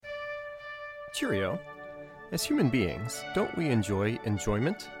Cheerio. As human beings, don't we enjoy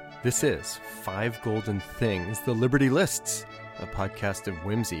enjoyment? This is 5 Golden Things, the Liberty Lists, a podcast of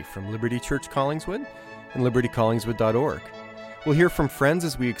whimsy from Liberty Church Collingswood and libertycollingswood.org. We'll hear from friends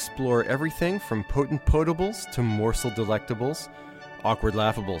as we explore everything from potent potables to morsel delectables, awkward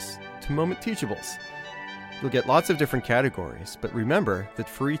laughables to moment teachables. You'll get lots of different categories, but remember that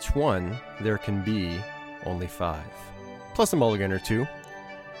for each one, there can be only 5. Plus a mulligan or two.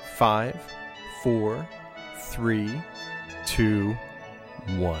 5, 4, 3, 2,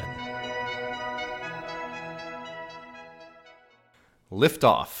 1.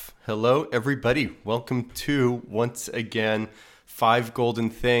 Liftoff. Hello, everybody. Welcome to, once again, 5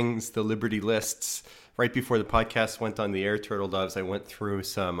 Golden Things, the Liberty Lists. Right before the podcast went on the air, Turtle Doves, I went through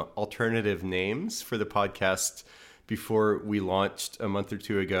some alternative names for the podcast before we launched a month or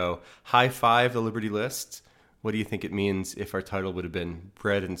two ago. High Five, the Liberty List. What do you think it means if our title would have been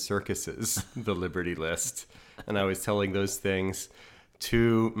Bread and Circuses, the Liberty List? And I was telling those things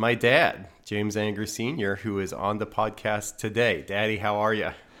to my dad, James Anger Sr., who is on the podcast today. Daddy, how are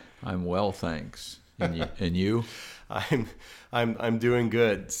you? I'm well, thanks. And you? I'm doing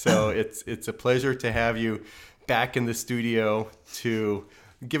good. So it's a pleasure to have you back in the studio to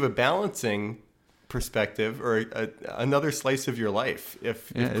give a balancing perspective or another slice of your life.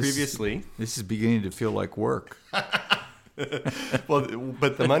 If previously this is beginning to feel like work. Well,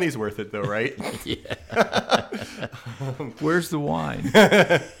 but the money's worth it though, right? Yeah. Where's the wine?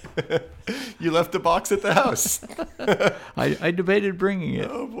 You left the box at the house. I debated bringing it.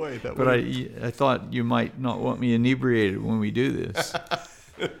 Oh boy, but I thought you might not want me inebriated when we do this.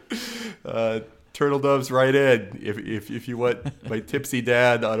 Turtle Doves, right in. If you want my tipsy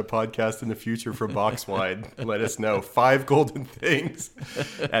dad on a podcast in the future from Box Wine, let us know. 5 Golden Things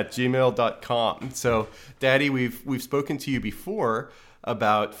at gmail.com. So, Daddy, we've spoken to you before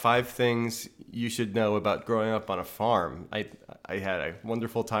about 5 things you should know about growing up on a farm. I had a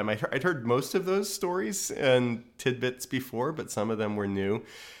wonderful time. I'd heard most of those stories and tidbits before, but some of them were new.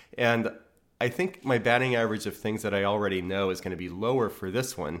 And I think my batting average of things that I already know is going to be lower for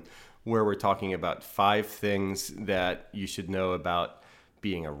this one, where we're talking about 5 things that you should know about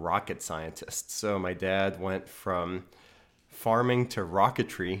being a rocket scientist. So my dad went from farming to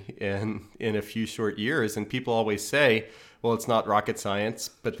rocketry in a few short years. And people always say, well, it's not rocket science.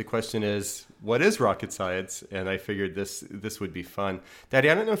 But the question is, what is rocket science? And I figured this would be fun. Daddy,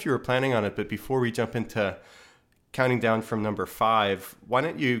 I don't know if you were planning on it, but before we jump into counting down from number 5, why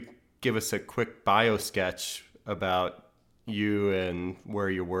don't you give us a quick bio sketch about you and where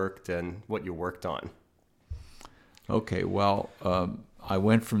you worked and what you worked on? Okay, well, I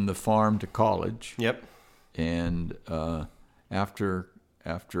went from the farm to college. Yep. And after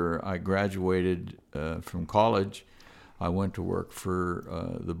I graduated from college, I went to work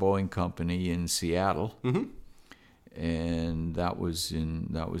for the Boeing company in Seattle. Mm-hmm. And that was in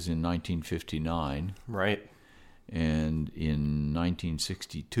 1959. Right. And in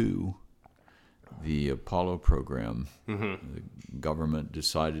 1962, the Apollo program, mm-hmm. the government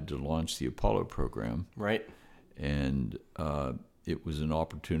decided to launch the Apollo program. Right. And it was an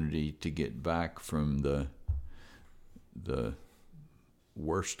opportunity to get back from the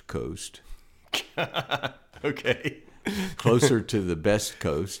worst coast. Okay. Closer to the best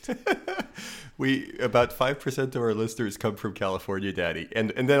coast. About 5% of our listeners come from California, Daddy,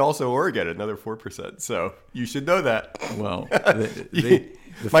 and then also Oregon, another 4%. So you should know that. Well,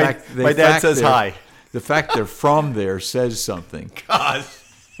 my dad says hi. The fact they're from there says something. Gosh.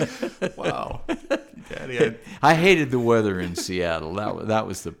 Wow. Daddy, I hated the weather in Seattle. That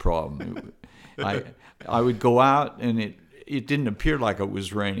was the problem. I would go out and it didn't appear like it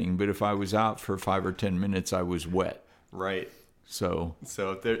was raining, but if I was out for 5 or 10 minutes, I was wet. Right. So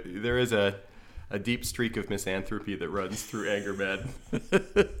there is a deep streak of misanthropy that runs through Anger Man.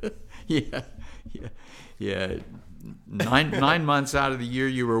 Yeah. 9 months out of the year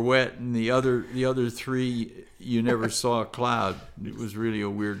you were wet, and the other 3 you never saw a cloud. It was really a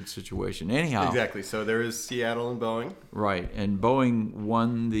weird situation. Anyhow, exactly. So there is Seattle and Boeing. Right, and Boeing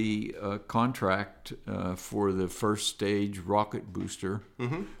won the contract for the first stage rocket booster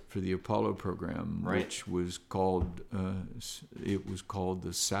mm-hmm. for the Apollo program, right. which was called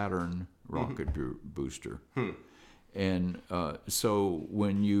the Saturn rocket mm-hmm. booster. And so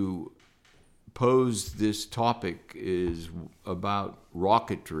when you pose this topic is about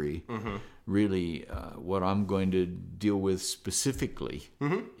rocketry, mm-hmm. really what I'm going to deal with specifically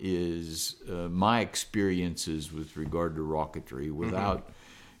mm-hmm. is my experiences with regard to rocketry without mm-hmm.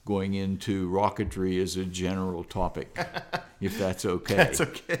 going into rocketry as a general topic, if that's okay. That's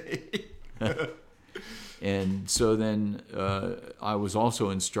okay. And so then I was also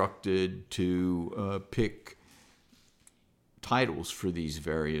instructed to pick titles for these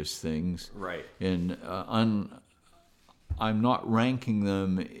various things. Right. And I'm not ranking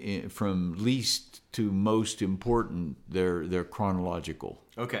them from least to most important. They're chronological.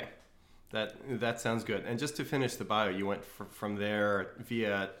 Okay. That sounds good. And just to finish the bio, you went from there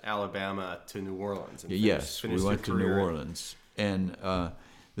via Alabama to New Orleans. And Yes, we went to New Orleans. And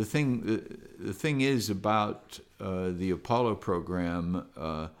the thing is about the Apollo program,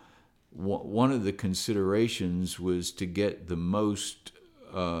 one of the considerations was to get the most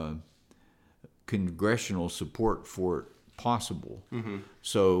congressional support for it possible. Mm-hmm.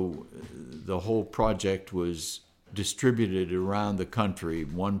 So the whole project was distributed around the country.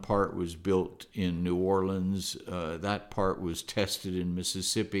 One part was built in New Orleans. That part was tested in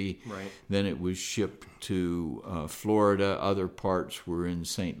Mississippi. Right. Then it was shipped to Florida. Other parts were in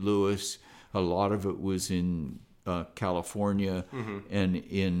St. Louis. A lot of it was in California and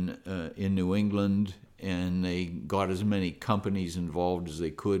in New England. And they got as many companies involved as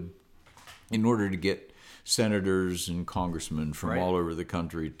they could in order to get senators and congressmen from all over the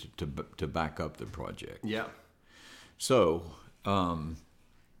country to back up the project. Yeah. So,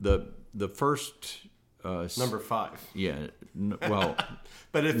 the first number 5. Yeah, well,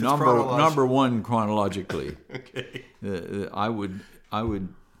 but if it's number one chronologically. Okay. I would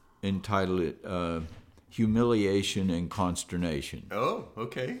entitle it Humiliation and Consternation. Oh,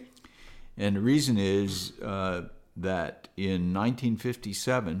 okay. And the reason is that in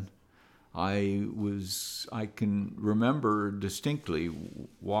 1957. I can remember distinctly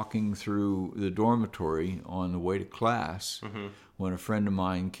walking through the dormitory on the way to class when a friend of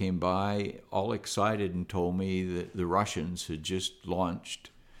mine came by, all excited, and told me that the Russians had just launched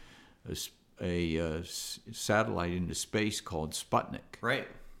a satellite into space called Sputnik. Right.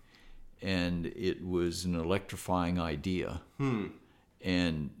 And it was an electrifying idea.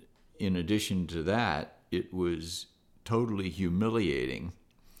 And in addition to that, it was totally humiliating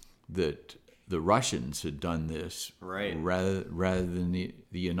that the Russians had done this rather than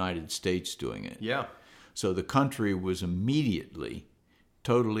the United States doing it. Yeah. So the country was immediately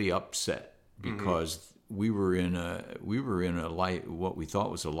totally upset because we were in a life, what we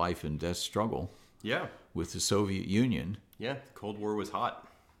thought was a life and death struggle. Yeah. With the Soviet Union. Yeah, the Cold War was hot.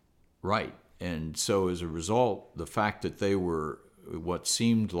 Right. And so as a result, the fact that they were what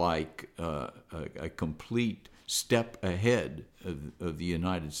seemed like a complete step ahead of the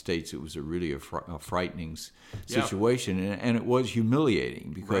United States, it was really a frightening situation, and it was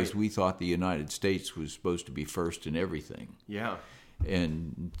humiliating because we thought the United States was supposed to be first in everything. Yeah.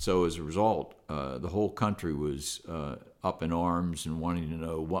 And so as a result, the whole country was up in arms and wanting to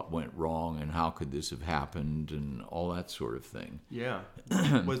know what went wrong and how could this have happened and all that sort of thing. Yeah.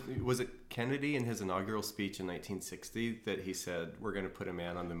 Was it Kennedy in his inaugural speech in 1960 that he said, "We're going to put a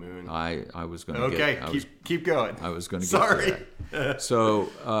man on the moon"? I was going to keep going. I was going to Sorry. get to that. So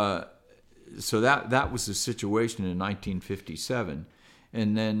that was the situation in 1957.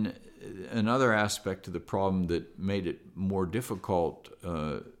 And then another aspect of the problem that made it more difficult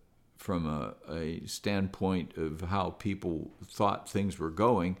from a standpoint of how people thought things were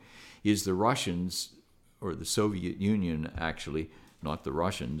going is the Russians, or the Soviet Union actually, not the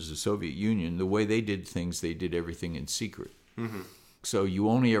Russians, the Soviet Union, the way they did things, they did everything in secret. Mm-hmm. So you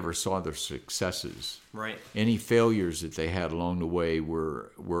only ever saw their successes. Right. Any failures that they had along the way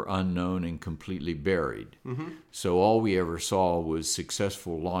were unknown and completely buried. Mm-hmm. So all we ever saw was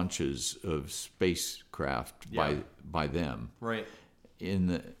successful launches of spacecraft by them. Right.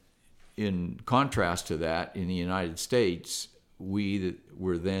 In contrast to that, in the United States, we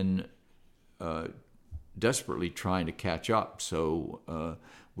were then desperately trying to catch up. So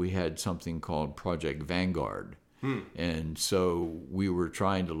we had something called Project Vanguard. And so we were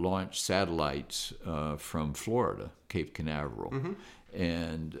trying to launch satellites from Florida, Cape Canaveral. Mm-hmm.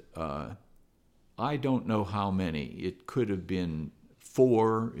 And I don't know how many. It could have been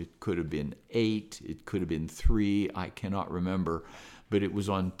 4, it could have been 8, it could have been 3, I cannot remember. But it was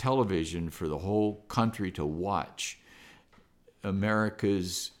on television for the whole country to watch.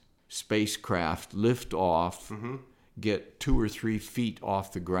 America's spacecraft lift off, get 2 or 3 feet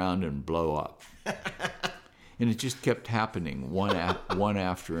off the ground and blow up. And it just kept happening one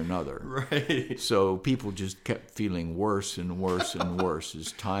after another. Right. So people just kept feeling worse and worse and worse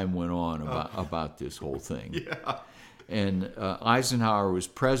as time went on about this whole thing. Yeah. And Eisenhower was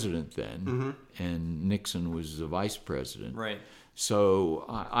president then, and Nixon was the vice president. Right. So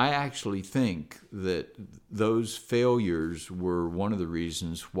I actually think that those failures were one of the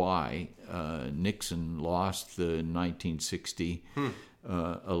reasons why Nixon lost the 1960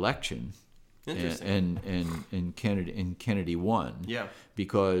 election. Interesting. And Kennedy won. Yeah.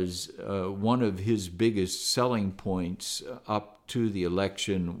 Because one of his biggest selling points up to the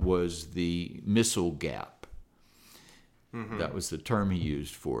election was the missile gap. Mm-hmm. That was the term he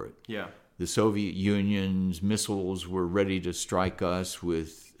used for it. Yeah. The Soviet Union's missiles were ready to strike us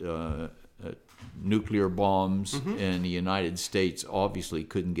with nuclear bombs, mm-hmm. and the United States obviously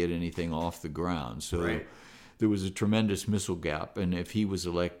couldn't get anything off the ground. So right. there was a tremendous missile gap, and if he was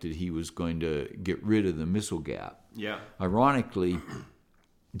elected, he was going to get rid of the missile gap. Yeah. Ironically,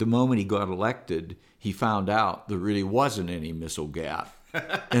 the moment he got elected, he found out there really wasn't any missile gap,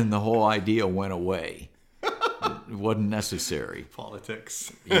 and the whole idea went away. It wasn't necessary.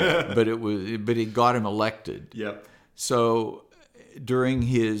 Politics. Yeah, but it got him elected. Yep. So during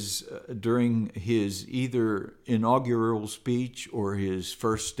his either inaugural speech or his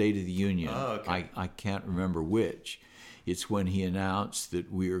first State of the Union, I can't remember which. It's when he announced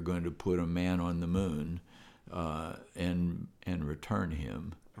that we are going to put a man on the moon and return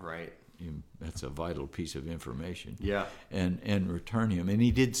him. Right. That's a vital piece of information. Yeah. And return him. And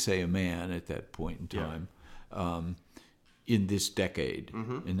he did say a man at that point in time. Yeah. In this decade,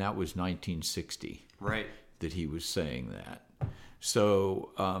 mm-hmm. and that was 1960. Right. That he was saying that.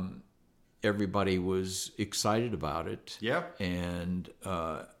 So everybody was excited about it. Yeah. And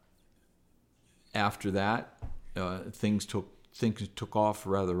after that, things took off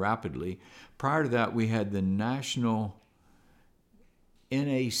rather rapidly. Prior to that, we had the National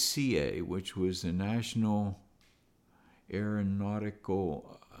NACA, which was the National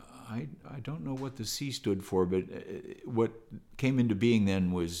Aeronautical. I don't know what the C stood for, but what came into being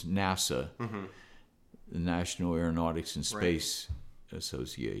then was NASA, mm-hmm. the National Aeronautics and Space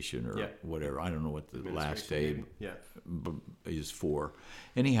Association, or whatever. I don't know what the last A is for.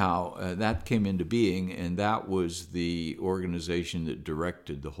 Anyhow, that came into being, and that was the organization that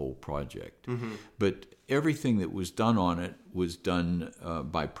directed the whole project. Mm-hmm. But everything that was done on it was done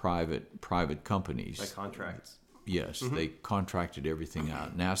by private companies. By contracts. Yes, mm-hmm. they contracted everything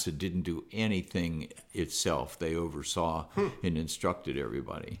out. NASA didn't do anything itself. They oversaw and instructed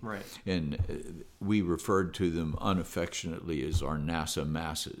everybody. Right. And we referred to them unaffectionately as our NASA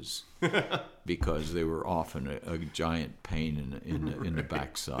masses because they were often a giant pain in the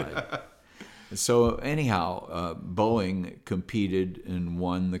backside. So anyhow, Boeing competed and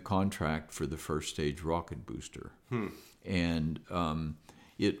won the contract for the first stage rocket booster. And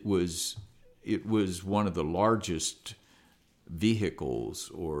it was one of the largest vehicles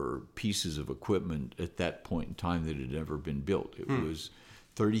or pieces of equipment at that point in time that had ever been built. It was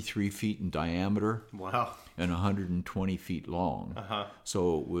 33 feet in diameter. Wow. And 120 feet long. Uh-huh.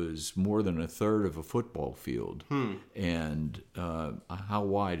 So it was more than a third of a football field. And how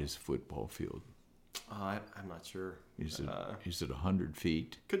wide is a football field? I'm not sure. Is it 100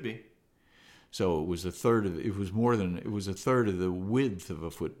 feet? Could be. So it was a third of the width of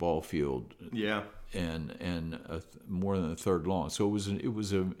a football field. Yeah. And more than a third long. So it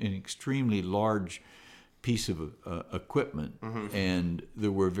was an extremely large piece of equipment, mm-hmm. and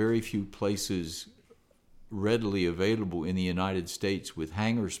there were very few places readily available in the United States with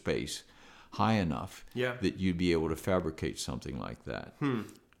hangar space high enough that you'd be able to fabricate something like that.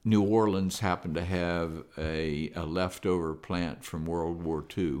 New Orleans happened to have a leftover plant from World War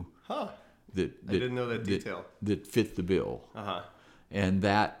II. Huh. I didn't know that detail. That fit the bill. Uh-huh. And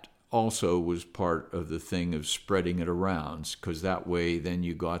that also was part of the thing of spreading it around, because that way then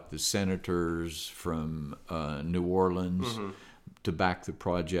you got the senators from New Orleans mm-hmm. to back the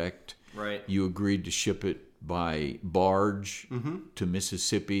project. Right. You agreed to ship it by barge mm-hmm. to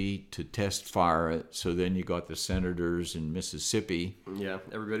Mississippi to test fire it. So then you got the senators in Mississippi. Yeah,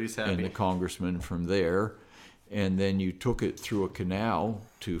 everybody's happy. And the congressmen from there. And then you took it through a canal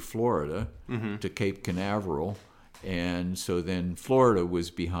to Florida, mm-hmm. to Cape Canaveral. And so then Florida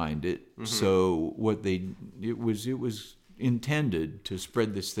was behind it. Mm-hmm. So it was intended to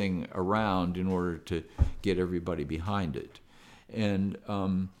spread this thing around in order to get everybody behind it. And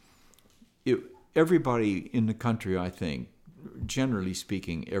everybody in the country, I think, generally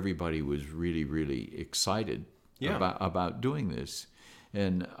speaking, everybody was really, really excited about doing this.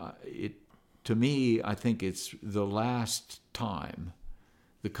 And to me, I think it's the last time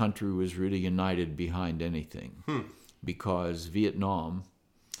the country was really united behind anything, because Vietnam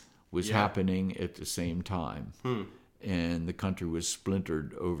was happening at the same time, and the country was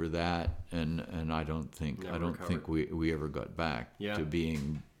splintered over that. And I don't think we ever got back to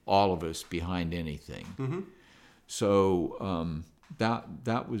being all of us behind anything. Mm-hmm. So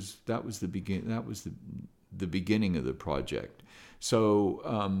that was the begin. That was the beginning of the project.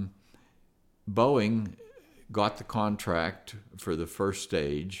 So Boeing got the contract for the first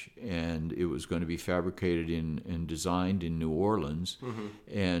stage, and it was going to be fabricated and designed in New Orleans.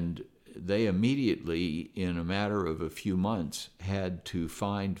 And they immediately, in a matter of a few months, had to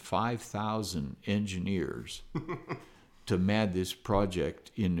find 5,000 engineers to man this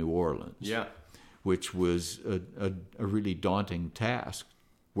project in New Orleans. Yeah. Which was a really daunting task.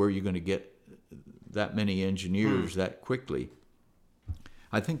 Where are you going to get that many engineers that quickly?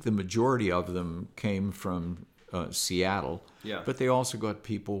 I think the majority of them came from Seattle, but they also got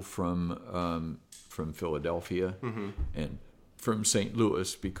people from Philadelphia and from St.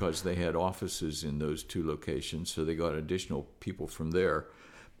 Louis, because they had offices in those two locations, so they got additional people from there.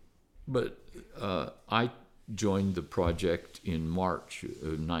 But I joined the project in March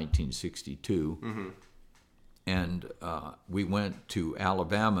of 1962, and we went to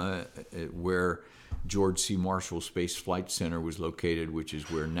Alabama, where George C. Marshall Space Flight Center was located, which is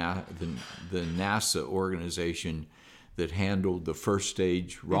where the NASA organization that handled the first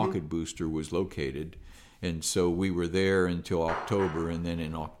stage rocket booster was located. And so we were there until October, and then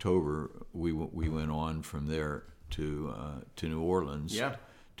in October we went on from there to New Orleans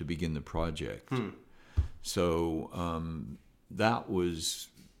to begin the project. So that was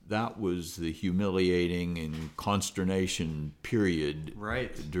the humiliating and consternation period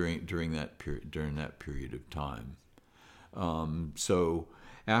during that period of time. So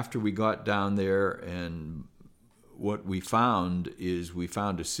after we got down there, and what we found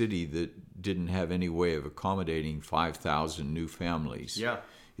a city that didn't have any way of accommodating 5,000 new families. Yeah.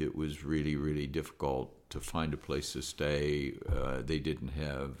 It was really, really difficult to find a place to stay. They didn't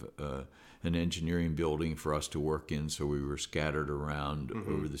have an engineering building for us to work in, so we were scattered around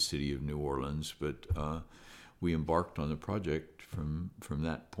over the city of New Orleans. But we embarked on the project from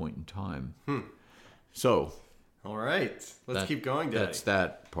that point in time. So, all right, let's keep going, Daddy. That's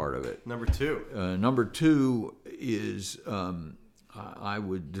that part of it. Number two. Number two is, I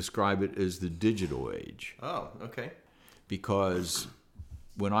would describe it as the digital age. Oh, okay. Because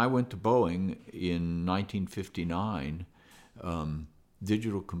when I went to Boeing in 1959,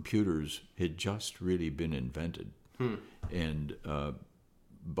 digital computers had just really been invented. And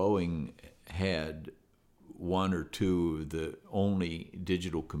Boeing had one or two of the only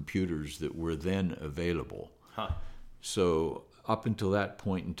digital computers that were then available. So up until that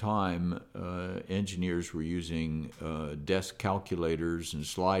point in time, engineers were using desk calculators and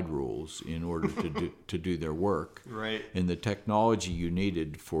slide rules in order to do their work. Right. And the technology you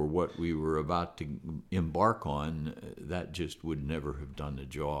needed for what we were about to embark on, that just would never have done the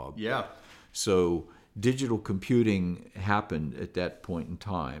job. Yeah. So digital computing happened at that point in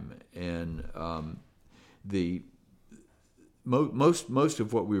time, and most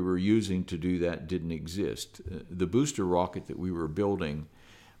of what we were using to do that didn't exist. The booster rocket that we were building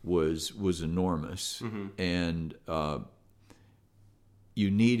was enormous, and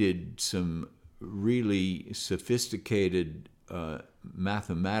you needed some really sophisticated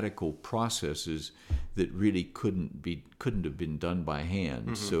mathematical processes that really couldn't have been done by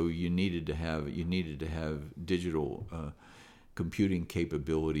hand. So you needed to have digital computing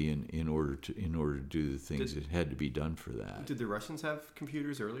capability in order to do the things that had to be done for that. Did the Russians have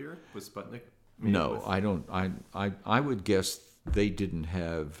computers earlier? Was Sputnik? No, I don't. I would guess they didn't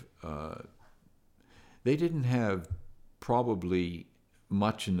have. They didn't have probably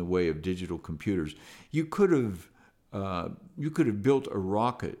much in the way of digital computers. You could have built a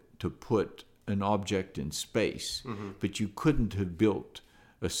rocket to put an object in space, but you couldn't have built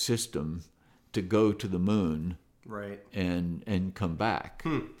a system to go to the moon. Right. And come back,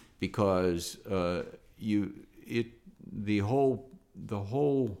 because the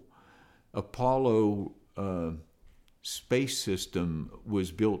whole Apollo space system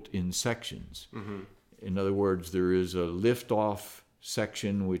was built in sections. In other words, there is a liftoff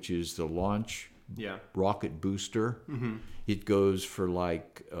section, which is the launch rocket booster. It goes for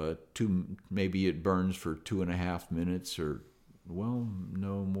like maybe it burns for 2.5 minutes, or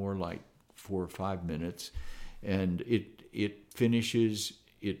more like 4 or 5 minutes. And it finishes,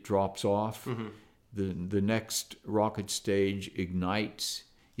 it drops off. The next rocket stage ignites.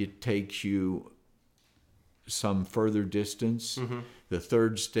 It takes you some further distance. The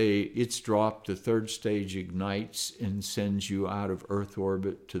third stage, it's dropped. The third stage ignites and sends you out of Earth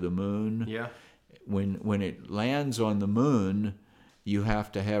orbit to the moon. Yeah. When it lands on the moon, you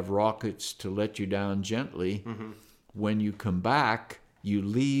have to have rockets to let you down gently. When you come back, you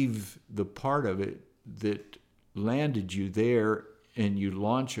leave the part of it that landed you there, and you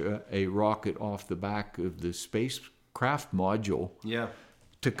launch a rocket off the back of the spacecraft module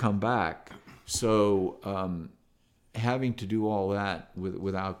to come back. So having to do all that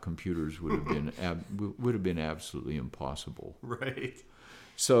without computers would have been absolutely impossible. Right.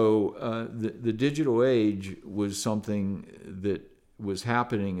 So the digital age was something that was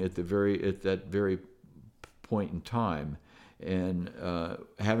happening at that very point in time, and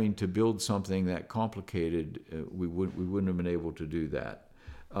having to build something that complicated, we wouldn't have been able to do that.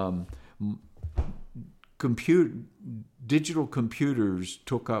 Digital computers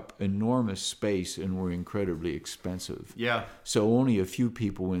took up enormous space and were incredibly expensive. Yeah. So only a few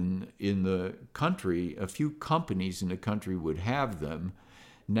people in the country, a few companies in the country would have them.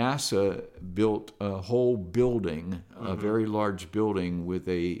 NASA built a whole building, a very large building with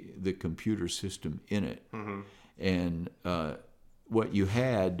the computer system in it. Mm-hmm. And what you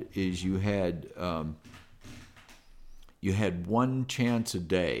had is you had one chance a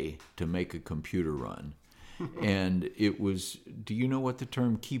day to make a computer run. And it was, do you know what the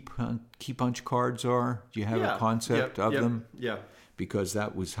term key punch cards are? Do you have a concept of them? Yeah. Because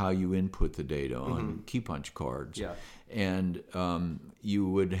that was how you input the data on key punch cards. Yeah. And you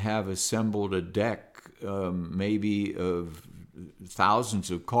would have assembled a deck maybe of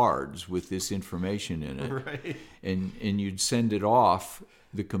thousands of cards with this information in it. Right. And you'd send it off.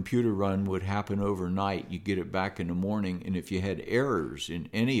 The computer run would happen overnight. You get it back in the morning, and if you had errors in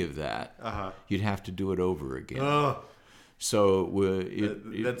any of that, you'd have to do it over again. Oh. So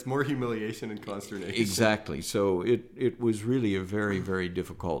that's more humiliation and consternation. Exactly. So it was really a very, very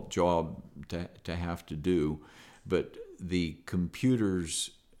difficult job to have to do. But the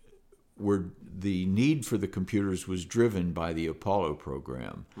need for the computers was driven by the Apollo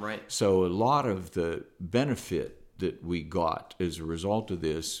program. Right. So a lot of the benefit that we got as a result of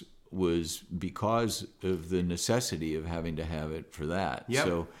this was because of the necessity of having to have it for that. Yep.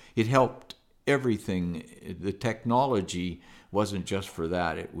 So it helped everything. The technology wasn't just for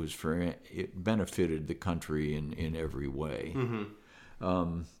that. It benefited the country in every way. Mm-hmm.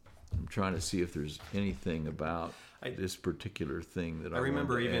 I'm trying to see if there's anything about this particular thing that I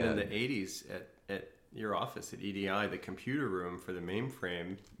remember wanted to even add. in the 80s at your office at EDI, the computer room for the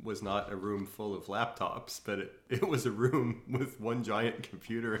mainframe was not a room full of laptops, but it was a room with one giant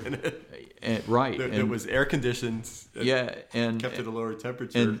computer in it. Right. It was air conditioned. And kept at a lower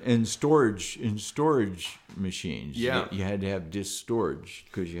temperature. And storage machines. Yeah. You had to have disk storage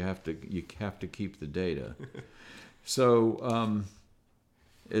because you have to keep the data. So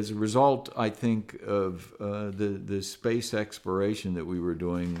as a result, I think of the space exploration that we were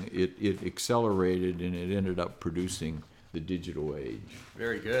doing, it accelerated and it ended up producing the digital age.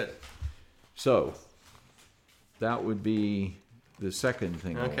 Very good. So that would be the second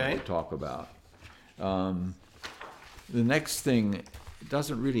thing I want to talk about. The next thing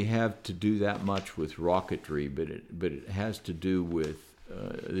doesn't really have to do that much with rocketry, but it has to do with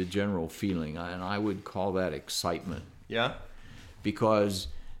the general feeling, and I would call that excitement. Yeah. Because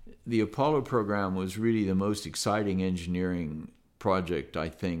the Apollo program was really the most exciting engineering project, I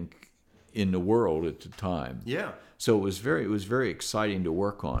think, in the world at the time. Yeah. So it was very exciting to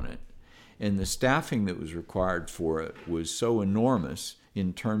work on it. And the staffing that was required for it was so enormous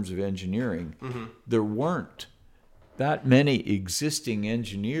in terms of engineering. Mm-hmm. There weren't that many existing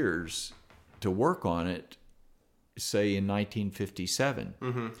engineers to work on it, say in 1957.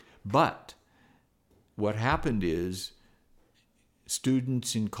 Mm-hmm. But what happened is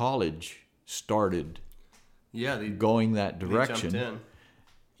students in college started going that direction. They jumped in.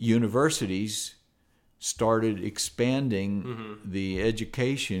 Universities started expanding the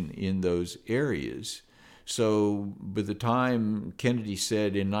education in those areas. So by the time Kennedy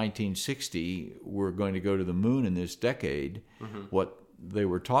said in 1960, we're going to go to the moon in this decade, what they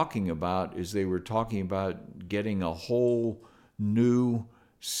were talking about is they were talking about getting a whole new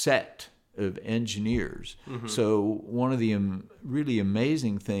set of engineers. So one of the really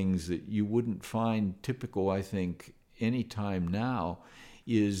amazing things that you wouldn't find typical, I think, any time now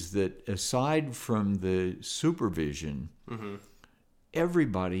is that aside from the supervision,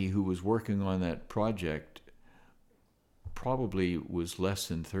 everybody who was working on that project probably was less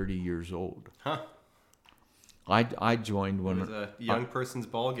than 30 years old. Huh. I joined when it was a young person's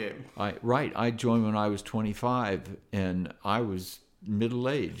ball game. I joined when I was 25, and I was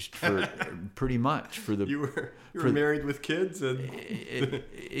middle-aged for pretty much for the. You were married with kids and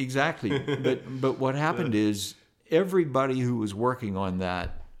exactly. But what happened is everybody who was working on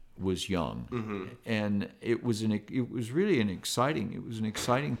that was young, and it was really an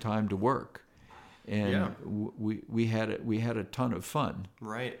exciting time to work, and we had a ton of fun.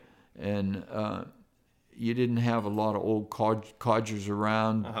 Right. And you didn't have a lot of old codgers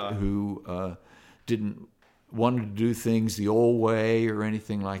around who didn't wanted to do things the old way or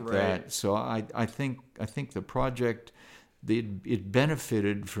anything like Right. that. So I think the project, it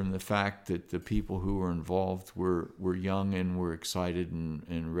benefited from the fact that the people who were involved were young and were excited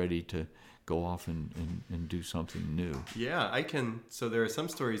and ready to go off and do something new. Yeah, I can. So there are some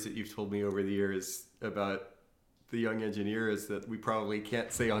stories that you've told me over the years about the young engineers that we probably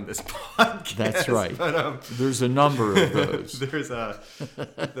can't say on this podcast. That's right. But There's a number of those. there's but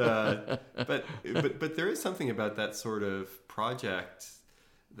there is something about that sort of project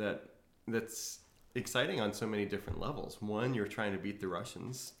that's exciting on so many different levels. One, you're trying to beat the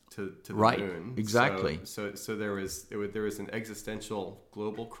Russians to the Right, moon. exactly. So there was an existential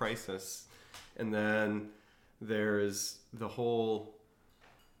global crisis, and then there's the whole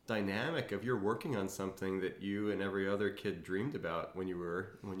dynamic of you're working on something that you and every other kid dreamed about when you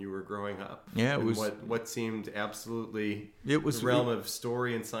were growing up. Yeah, it and was what seemed absolutely it was the realm of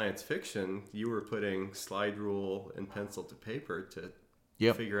story and science fiction. You were putting slide rule and pencil to paper to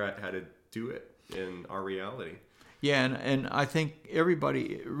Yep. figure out how to do it in our reality. Yeah, and I think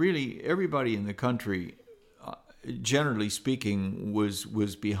everybody in the country, generally speaking, was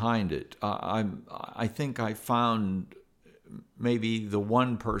behind it. I think I found maybe the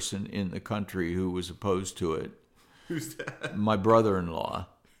one person in the country who was opposed to it. Who's that? My brother-in-law.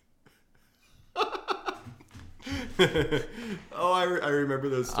 Oh, I remember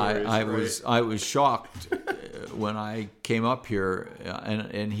those stories. I was shocked when I came up here,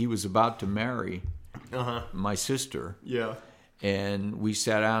 and he was about to marry my sister. Yeah. And we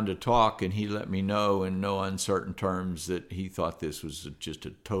sat down to talk, and he let me know in no uncertain terms that he thought this was just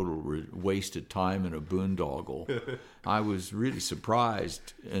a total waste of time and a boondoggle. I was really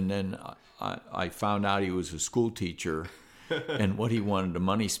surprised, and then I found out he was a school teacher, and what he wanted the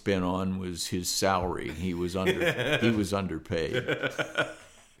money spent on was his salary. He was underpaid.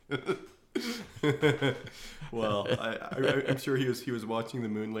 Well, I'm sure he was watching the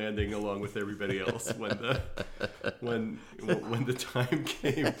moon landing along with everybody else when the time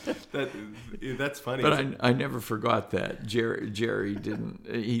came. That's funny. But I never forgot that. Jerry didn't.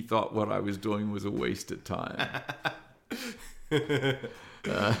 He thought what I was doing was a waste of time.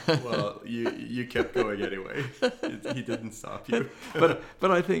 Well, you kept going anyway. He didn't stop you. But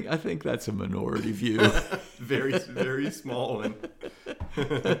I think that's a minority view. Very, very small one.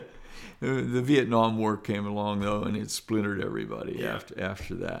 The Vietnam War came along though, and it splintered everybody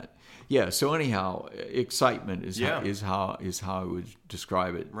after that. Yeah. So anyhow, excitement is how I would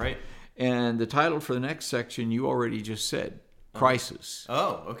describe it. Right. And the title for the next section you already just said, Crisis.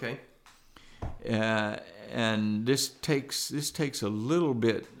 Oh, okay. And this takes a little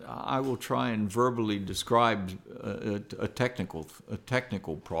bit. I will try and verbally describe a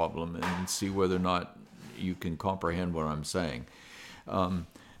technical problem and see whether or not you can comprehend what I'm saying.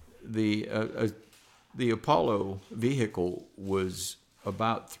 The Apollo vehicle was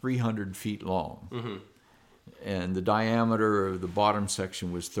about 300 feet long, and the diameter of the bottom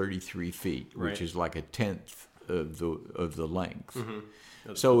section was 33 feet, which is like a tenth of the length.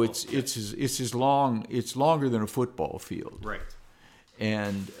 So it's as long. It's longer than a football field. Right.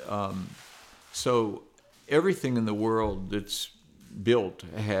 And so everything in the world that's built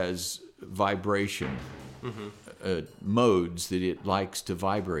has vibration modes that it likes to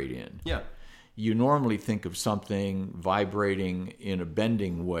vibrate in. Yeah. You normally think of something vibrating in a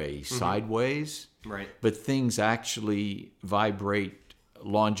bending way, sideways. Right. But things actually vibrate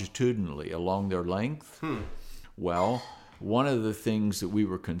longitudinally along their length. Well, one of the things that we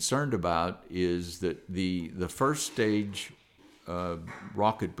were concerned about is that the first stage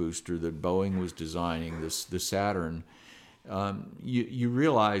rocket booster that Boeing was designing, the Saturn, you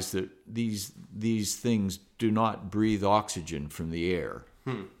realize that these things do not breathe oxygen from the air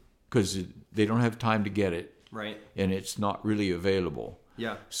because they don't have time to get it, Right. and it's not really available.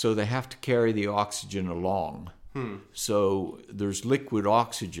 Yeah. So they have to carry the oxygen along. So there's liquid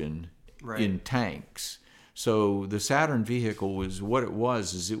oxygen in tanks. So the Saturn vehicle was what it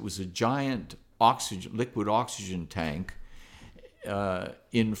was a giant liquid oxygen tank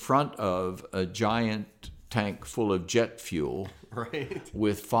in front of a giant tank full of jet fuel, Right.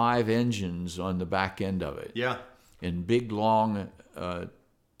 with 5 engines on the back end of it. Yeah. And big, long,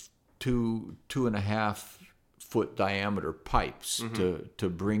 2.5 foot diameter pipes to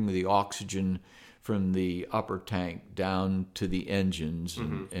bring the oxygen from the upper tank down to the engines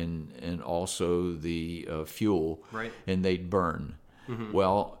and also the fuel, Right. and they'd burn.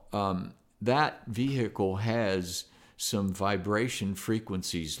 Well, that vehicle has some vibration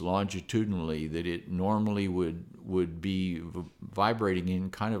frequencies longitudinally that it normally would be vibrating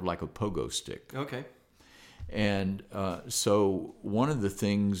in, kind of like a pogo stick. Okay. And so one of the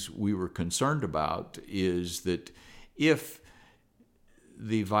things we were concerned about is that if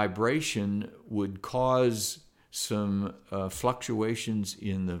the vibration would cause some fluctuations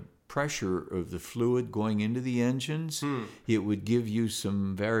in the pressure of the fluid going into the engines, it would give you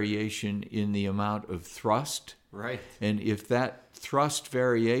some variation in the amount of thrust. Right. And if that thrust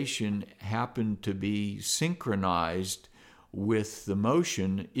variation happened to be synchronized with the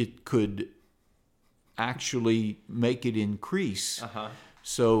motion, it could actually make it increase,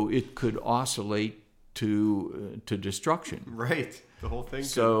 so it could oscillate to destruction. Right. The whole thing.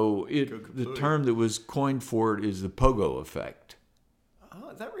 So the term that was coined for it is the pogo effect.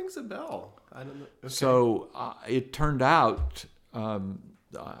 Oh, that rings a bell. I don't know. Okay. So it turned out,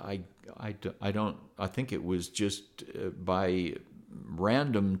 I think it was just by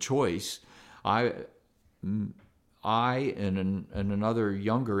random choice. I and another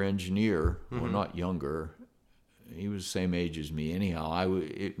younger engineer, well, not younger, he was the same age as me anyhow.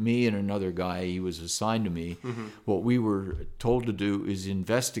 Me and another guy, he was assigned to me. What we were told to do is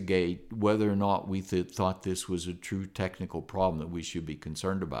investigate whether or not we thought this was a true technical problem that we should be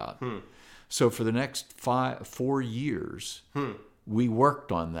concerned about. So for the next 4 years, we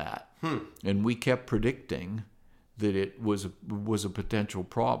worked on that, and we kept predicting that it was a potential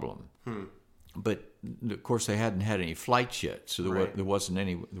problem. But of course, they hadn't had any flights yet, so there wasn't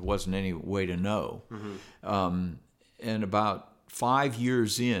any way to know. And about 5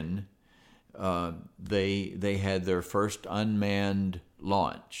 years in, they had their first unmanned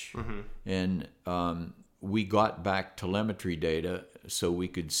launch, and we got back telemetry data so we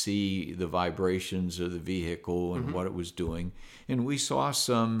could see the vibrations of the vehicle and what it was doing, and we saw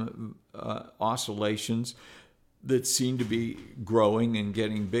some oscillations that seemed to be growing and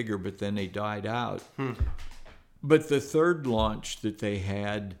getting bigger, but then they died out. But the third launch that they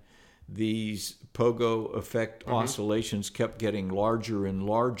had, these pogo effect oscillations kept getting larger and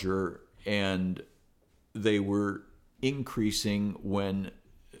larger, and they were increasing when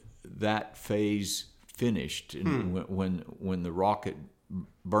that phase finished, and when the rocket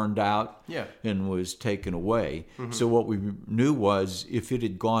burned out and was taken away. So what we knew was if it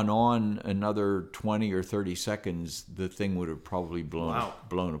had gone on another 20 or 30 seconds, the thing would have probably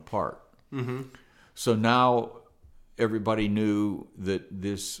blown apart. So now everybody knew that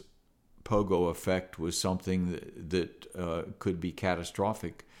this pogo effect was something that could be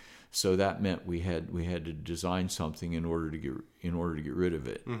catastrophic. So that meant we had to design something in order to get rid of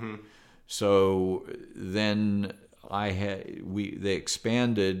it. So then they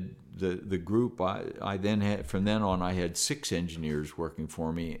expanded the group. I then had, from then on, I had 6 engineers working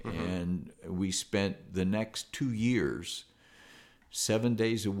for me, and we spent the next 2 years, 7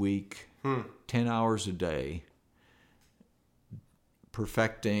 days a week, 10 hours a day,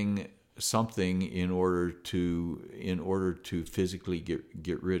 perfecting something in order to physically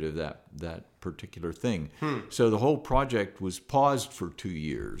get rid of that particular thing. So the whole project was paused for 2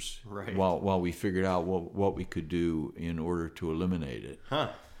 years while we figured out what we could do in order to eliminate it.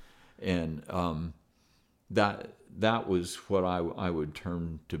 And that was what I would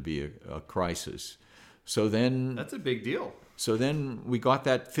term to be a crisis. So then that's a big deal. So then we got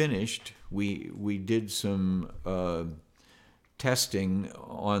that finished. We did some testing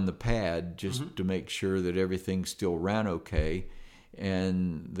on the pad just to make sure that everything still ran okay,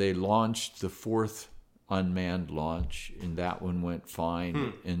 and they launched the 4th unmanned launch, and that one went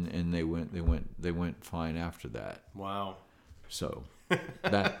fine, and they went fine after that. Wow. So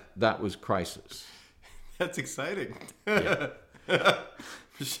that was crisis. That's exciting.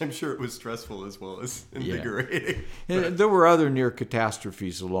 I'm sure it was stressful as well as invigorating. There were other near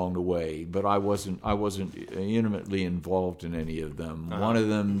catastrophes along the way, but I wasn't intimately involved in any of them. One of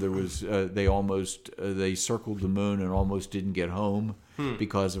them, there was they circled the moon and almost didn't get home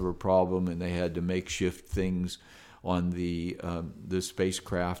because of a problem, and they had to makeshift things on the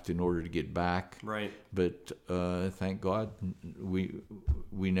spacecraft in order to get back. Right. But thank God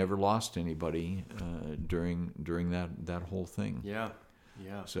we never lost anybody during that whole thing. Yeah.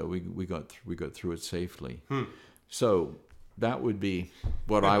 Yeah. So we got through it safely. So that would be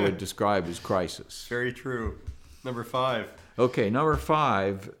what I would describe as crisis. Very true. Number 5. Okay, number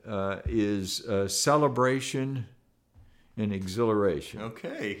 5 is celebration and exhilaration.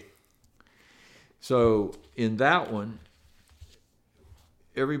 Okay. So in that one,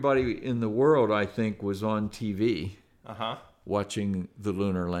 everybody in the world, I think, was on TV watching the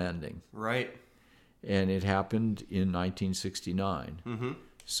lunar landing. Right. And it happened in 1969.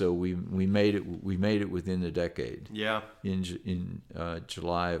 So we made it within the decade. Yeah. In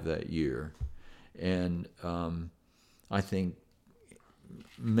July of that year, and I think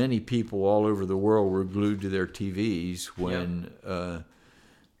many people all over the world were glued to their TVs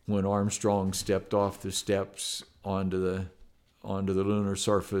when Armstrong stepped off the steps onto the lunar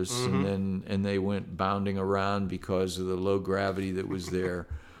surface, and they went bounding around because of the low gravity that was there,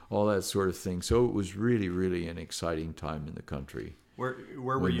 all that sort of thing. So it was really, really an exciting time in the country. Where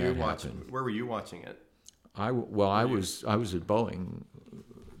were you watching? Where were you watching it? I was at Boeing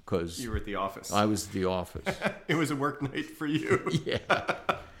because you were at the office. I was at the office. It was a work night for you. Yeah,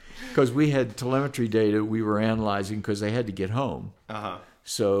 because we had telemetry data we were analyzing because they had to get home.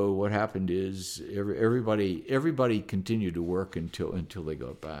 So what happened is everybody continued to work until they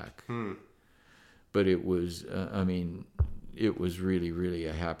got back. But it was it was really, really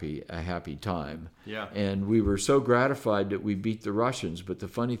a happy time. Yeah. And we were so gratified that we beat the Russians. But the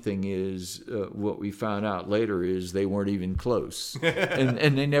funny thing is, what we found out later is they weren't even close,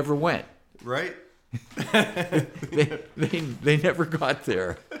 and they never went. Right. they never got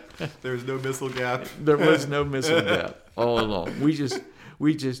there. There was no missile gap. There was no missile gap all along. We just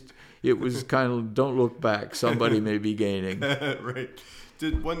it was kind of, don't look back. Somebody may be gaining. Right.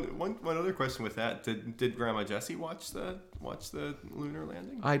 Did one other question with that? Did Grandma Jessie watch the lunar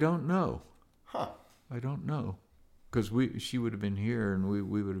landing? I don't know. Huh. I don't know, because she would have been here and we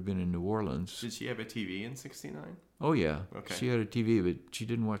would have been in New Orleans. Did she have a TV in '69? Oh yeah. Okay. She had a TV, but she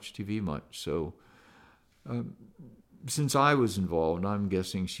didn't watch TV much. So since I was involved, I'm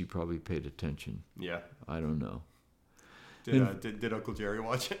guessing she probably paid attention. Yeah. I don't know. Did Uncle Jerry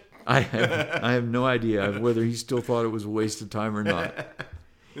watch it? I have no idea whether he still thought it was a waste of time or not.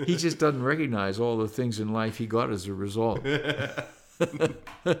 He just doesn't recognize all the things in life he got as a result of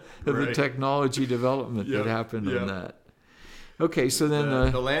the technology development that happened in that. Okay, so then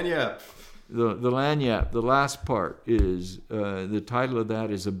the lanyap. The lanyap, the last part is the title of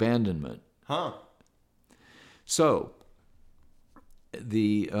that is Abandonment. Huh. So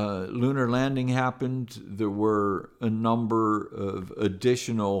the lunar landing happened. There were a number of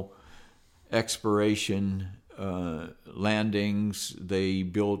additional exploration landings. They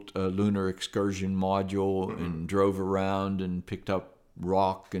built a lunar excursion module and drove around and picked up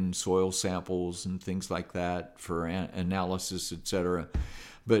rock and soil samples and things like that for analysis, etc.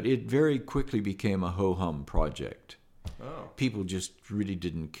 But it very quickly became a ho-hum project. Oh. People just really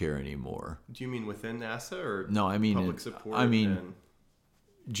didn't care anymore. Do you mean within NASA or no? I mean public support?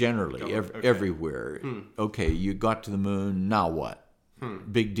 Generally, everywhere. Okay, you got to the moon. Now what?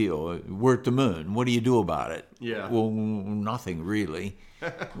 Big deal. We're at the moon. What do you do about it? Yeah. Well, nothing really.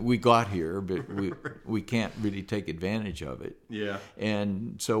 We got here, but we can't really take advantage of it. Yeah.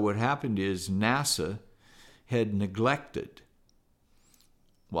 And so what happened is NASA had neglected,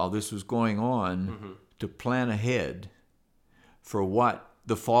 while this was going on, to plan ahead for what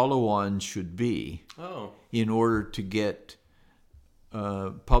the follow-on should be in order to get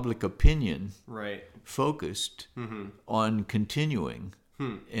public opinion focused on continuing.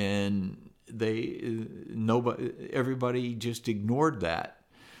 And everybody just ignored that.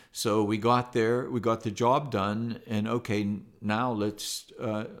 So we got there, we got the job done, and okay, now let's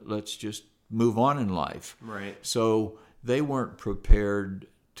just move on in life. Right. So they weren't prepared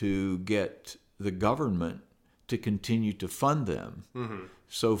to get the government to continue to fund them.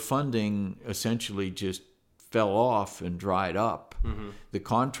 So funding essentially just fell off and dried up. The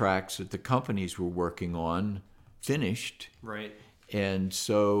contracts that the companies were working on finished. Right. And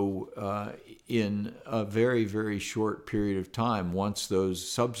so in a very, very short period of time, once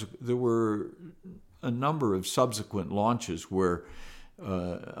those there were a number of subsequent launches where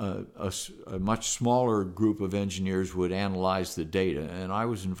a much smaller group of engineers would analyze the data, and I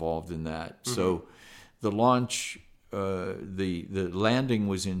was involved in that. So the launch, the landing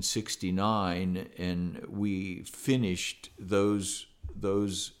was in '69, and we finished those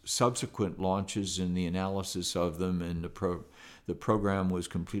subsequent launches and the analysis of them, and the program was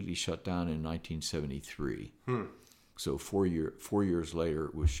completely shut down in 1973. So 4 years later,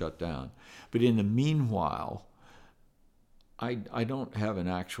 it was shut down. But in the meanwhile, I don't have an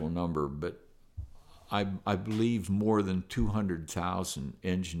actual number, but I believe more than 200,000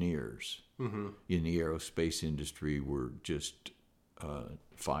 engineers in the aerospace industry were just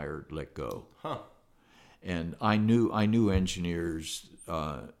fired, let go. Huh. And I knew engineers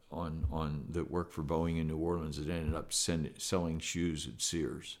on that worked for Boeing in New Orleans that ended up selling shoes at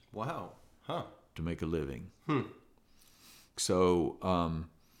Sears. Wow. Huh. To make a living. So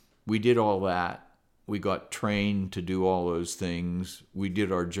we did all that. We got trained to do all those things. We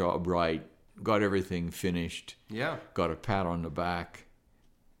did our job right. Got everything finished. Yeah. Got a pat on the back,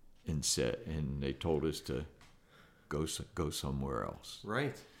 and they told us to go somewhere else.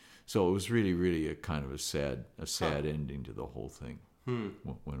 Right. So it was really, really a kind of a sad ending to the whole thing. when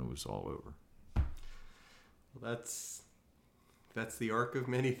it was all over. Well, that's the arc of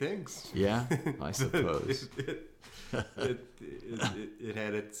many things. Yeah, I suppose. It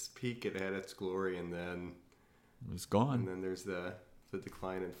had its peak, it had its glory, and then It was gone. And then there's the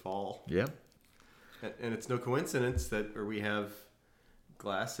decline and fall. Yep. And it's no coincidence that we have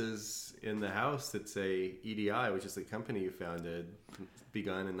glasses in the house that say EDI, which is the company you founded,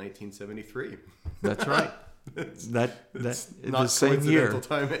 begun in 1973. That's right. It's not the same year.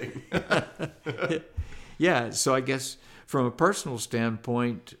 Timing. Yeah. So I guess from a personal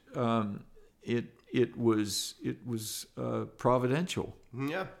standpoint, it was providential.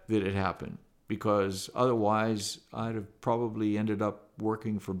 Yeah. That it happened, because otherwise I'd have probably ended up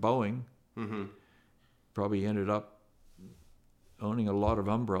working for Boeing. Mm-hmm. Probably ended up owning a lot of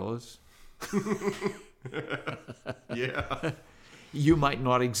umbrellas. Yeah. You might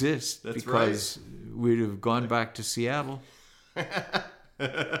not exist. That's because we'd have gone back to Seattle.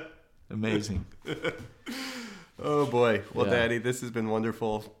 Amazing. Oh boy. Well, Yeah. Daddy, this has been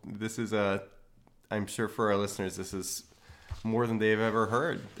wonderful. This is I'm sure for our listeners, this is more than they've ever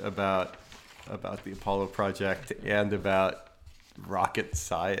heard about the Apollo project and about rocket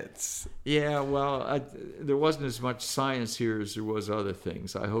science. Yeah, well, there wasn't as much science here as there was other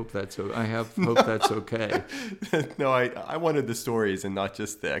things. I hope that's hope that's okay. No, I wanted the stories and not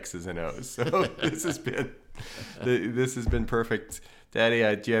just the X's and O's. So this has been perfect,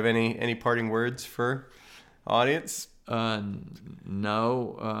 Daddy. Do you have any parting words for audience? No.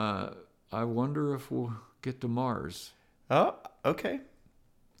 I wonder if we'll get to Mars. Oh, okay.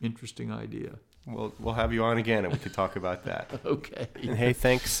 Interesting idea. We'll have you on again and we could talk about that. Okay. And hey,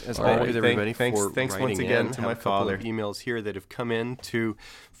 thanks as All right. always, everybody. Thanks Thanks once again to my father. Emails here that have come in to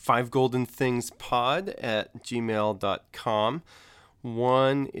 5goldenthingspod@gmail.com.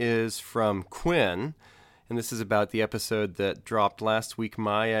 One is from Quinn, and this is about the episode that dropped last week,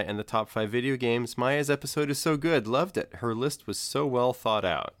 Maya and the top 5 video games. Maya's episode is so good. Loved it. Her list was so well thought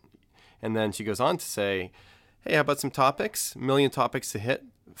out. And then she goes on to say, hey, how about some topics? 1 million topics to hit.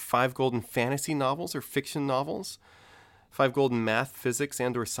 5 golden fantasy novels or fiction novels. 5 golden math, physics,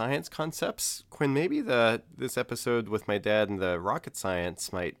 and or science concepts. Quinn, maybe this episode with my dad and the rocket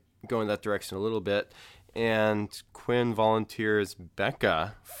science might go in that direction a little bit. And Quinn volunteers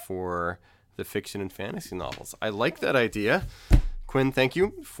Becca for the fiction and fantasy novels. I like that idea. Quinn, thank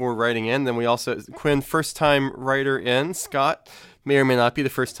you for writing in. Then we also, Quinn, first-time writer in. Scott may or may not be the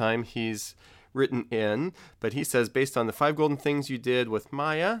first time he's written in, but he says, based on the 5 golden things you did with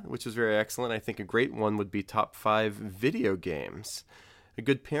Maya, which was very excellent, I think a great one would be top 5 video games. A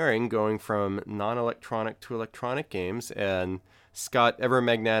good pairing going from non-electronic to electronic games. And Scott, ever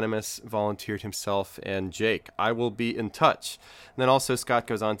magnanimous, volunteered himself and Jake. I will be in touch. And then also Scott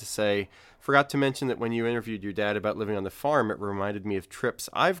goes on to say, forgot to mention that when you interviewed your dad about living on the farm, it reminded me of trips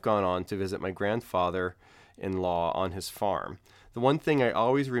I've gone on to visit my grandfather-in-law on his farm. The one thing I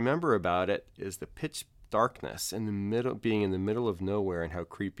always remember about it is the pitch darkness in the middle, being in the middle of nowhere, and how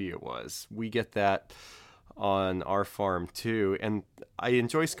creepy it was. We get that on our farm too. And I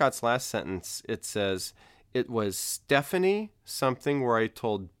enjoy Scott's last sentence. It says, it was Stephanie something where I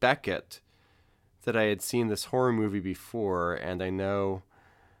told Beckett that I had seen this horror movie before, and I know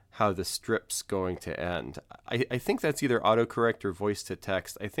how the strip's going to end. I think that's either autocorrect or voice to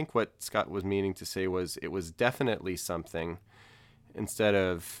text. I think what Scott was meaning to say was it was definitely something instead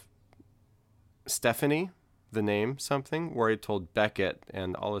of Stephanie, the name something, where I told Beckett,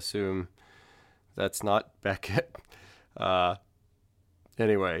 and I'll assume that's not Beckett.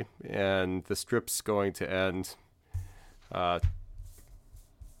 Anyway, and the strip's going to end. I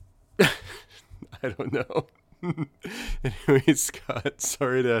don't know. Anyway, Scott,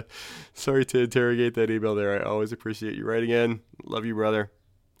 sorry to interrogate that email there. I always appreciate you writing in. Love you, brother.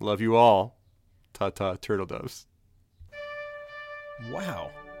 Love you all. Ta-ta, turtle doves. Wow.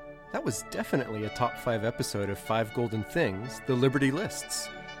 That was definitely a top 5 episode of 5 Golden Things, the Liberty Lists.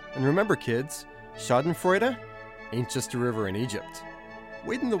 And remember, kids, Schadenfreude ain't just a river in Egypt.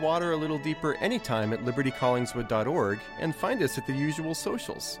 Wade in the water a little deeper anytime at libertycollingswood.org and find us at the usual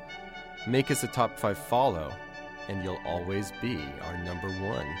socials. Make us a top 5 follow, and you'll always be our number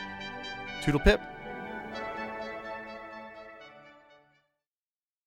 1. Toodle pip.